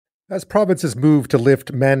As provinces move to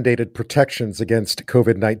lift mandated protections against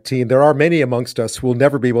COVID-19, there are many amongst us who will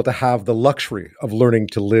never be able to have the luxury of learning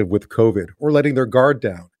to live with COVID or letting their guard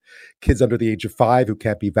down. Kids under the age of 5 who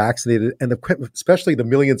can't be vaccinated, and especially the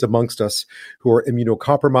millions amongst us who are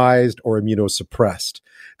immunocompromised or immunosuppressed.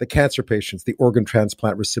 The cancer patients, the organ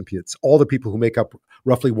transplant recipients, all the people who make up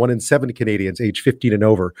roughly 1 in 7 Canadians age 15 and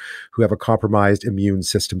over who have a compromised immune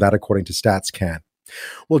system, that according to StatsCan.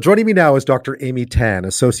 Well, joining me now is Dr. Amy Tan,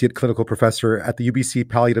 Associate Clinical Professor at the UBC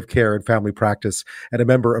Palliative Care and Family Practice and a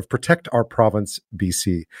member of Protect Our Province,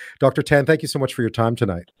 BC. Dr. Tan, thank you so much for your time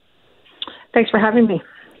tonight. Thanks for having me.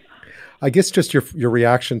 I guess just your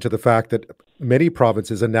reaction to the fact that many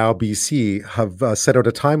provinces and now BC have set out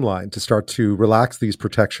a timeline to start to relax these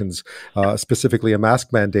protections, specifically a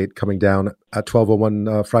mask mandate coming down at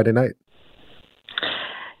 12:01 Friday night.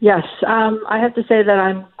 Yes, I have to say that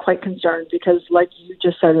I'm quite concerned because, like you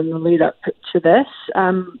just said in the lead up to this,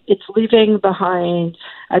 it's leaving behind,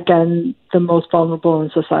 again, the most vulnerable in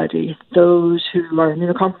society, those who are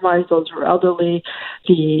immunocompromised, those who are elderly,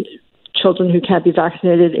 the children who can't be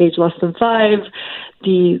vaccinated, age less than 5,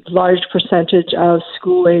 the large percentage of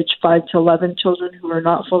school age 5 to 11 children who are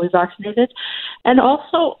not fully vaccinated, and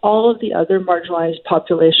also all of the other marginalized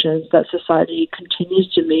populations that society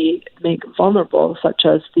continues to make vulnerable, such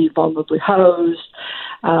as the vulnerably housed,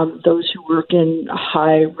 those who work in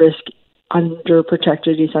high-risk,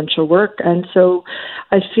 underprotected essential work. And so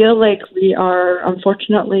I feel like we are,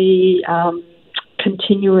 unfortunately,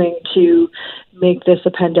 continuing to make this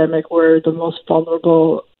a pandemic where the most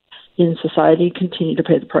vulnerable in society continue to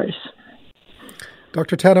pay the price.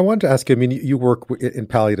 Dr. Tan, I wanted to ask you, you work in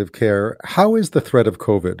palliative care. How is the threat of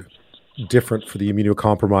COVID different for the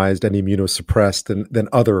immunocompromised and immunosuppressed than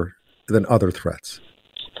other threats?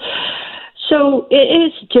 So it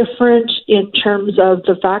is different in terms of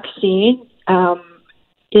the vaccine.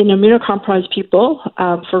 In immunocompromised people,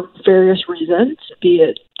 for various reasons, be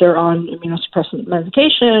it they're on immunosuppressant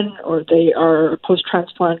medication or they are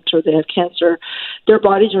post-transplant or they have cancer, their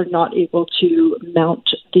bodies are not able to mount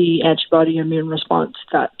the antibody immune response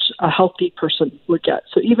that a healthy person would get.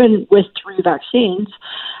 So even with 3 vaccines,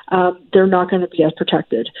 they're not going to be as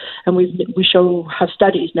protected. And we have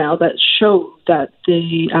studies now that show that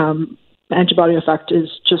the antibody effect is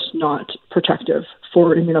just not protective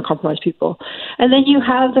for immunocompromised people. And then you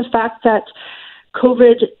have the fact that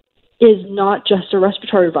COVID is not just a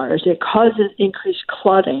respiratory virus. It causes increased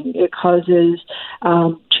clotting. It causes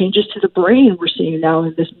changes to the brain we're seeing now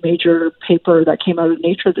in this major paper that came out of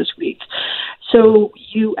Nature this week. So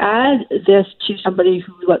you add this to somebody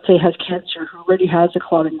who, let's say, has cancer, who already has a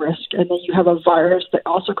clotting risk, and then you have a virus that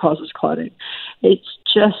also causes clotting. It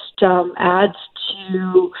just adds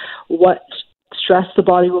to what stress the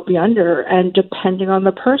body will be under, and depending on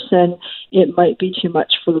the person, it might be too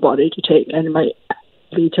much for the body to take, and it might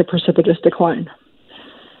lead to precipitous decline.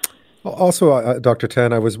 Also, Dr.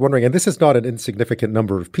 Tan, I was wondering, and this is not an insignificant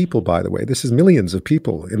number of people, by the way, this is millions of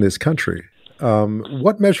people in this country.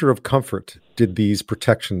 What measure of comfort did these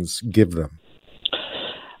protections give them?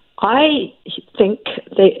 I think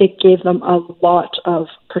it gave them a lot of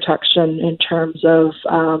protection in terms of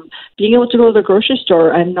being able to go to the grocery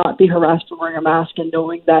store and not be harassed for wearing a mask, and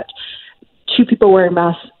knowing that 2 people wearing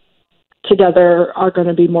masks together are going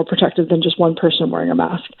to be more protective than just one person wearing a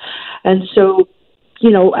mask. And so,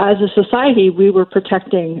 as a society, we were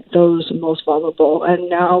protecting those most vulnerable, and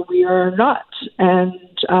now we are not. And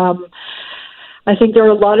I think there are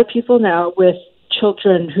a lot of people now with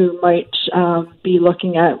children who might be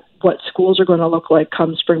looking at what schools are going to look like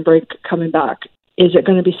come spring break coming back. Is it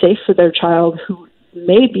going to be safe for their child who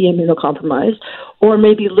may be immunocompromised or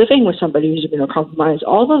may be living with somebody who's immunocompromised?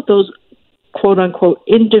 All of those quote-unquote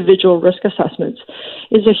individual risk assessments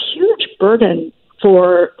is a huge burden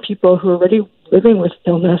for people who are already living with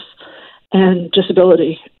illness and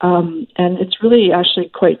disability. And it's really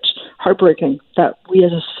actually quite heartbreaking that we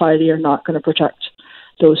as a society are not going to protect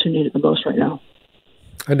those who need it the most right now.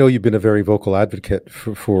 I know you've been a very vocal advocate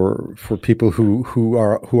for people who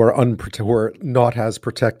are not as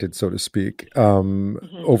protected, so to speak,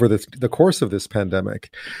 over the course of this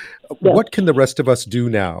pandemic. Yeah. What can the rest of us do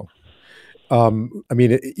now?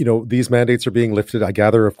 These mandates are being lifted. I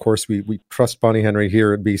gather, of course, we trust Bonnie Henry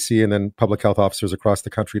here at BC and then public health officers across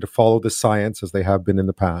the country to follow the science as they have been in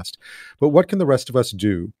the past. But what can the rest of us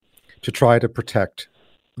do to try to protect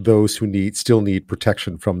those who still need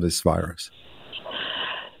protection from this virus?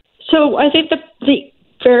 So I think the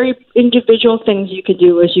very individual things you could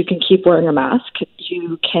do is you can keep wearing a mask.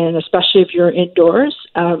 You can, especially if you're indoors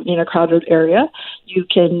in a crowded area, you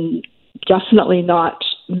can definitely not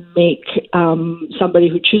make somebody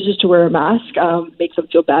who chooses to wear a mask, make them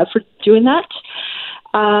feel bad for doing that.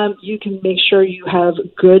 You can make sure you have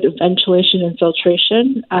good ventilation and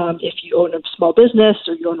filtration. If you own a small business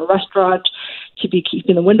or you own a restaurant, to be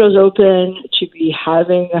keeping the windows open, to be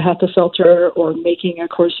having a HEPA filter or making a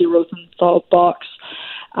Corsi Rosenthal box.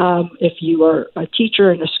 If you are a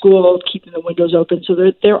teacher in a school, keeping the windows open. So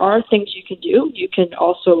there are things you can do. You can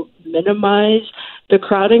also minimize the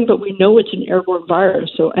crowding, but we know it's an airborne virus.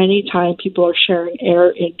 So anytime people are sharing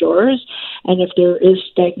air indoors, and if there is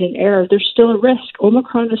stagnant air, there's still a risk.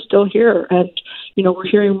 Omicron is still here. And, we're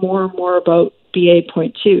hearing more and more about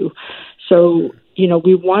BA.2. So,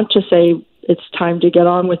 we want to say it's time to get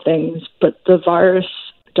on with things, but the virus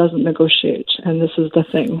doesn't negotiate. And this is the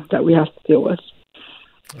thing that we have to deal with.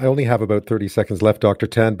 I only have about 30 seconds left, Dr.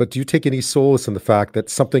 Tan, but do you take any solace in the fact that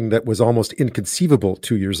something that was almost inconceivable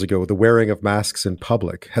 2 years ago, the wearing of masks in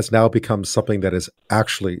public, has now become something that is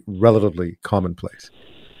actually relatively commonplace?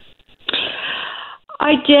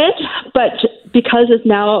 I did, but because it's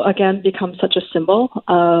now, again, become such a symbol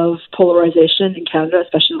of polarization in Canada,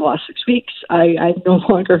 especially in the last 6 weeks, I no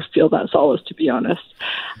longer feel that solace, to be honest.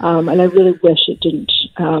 And I really wish it didn't.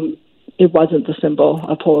 It wasn't the symbol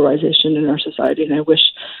of polarization in our society, and I wish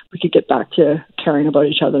we could get back to caring about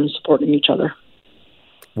each other and supporting each other.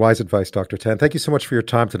 Wise advice, Dr. Tan. Thank you so much for your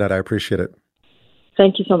time tonight. I appreciate it.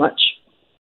 Thank you so much.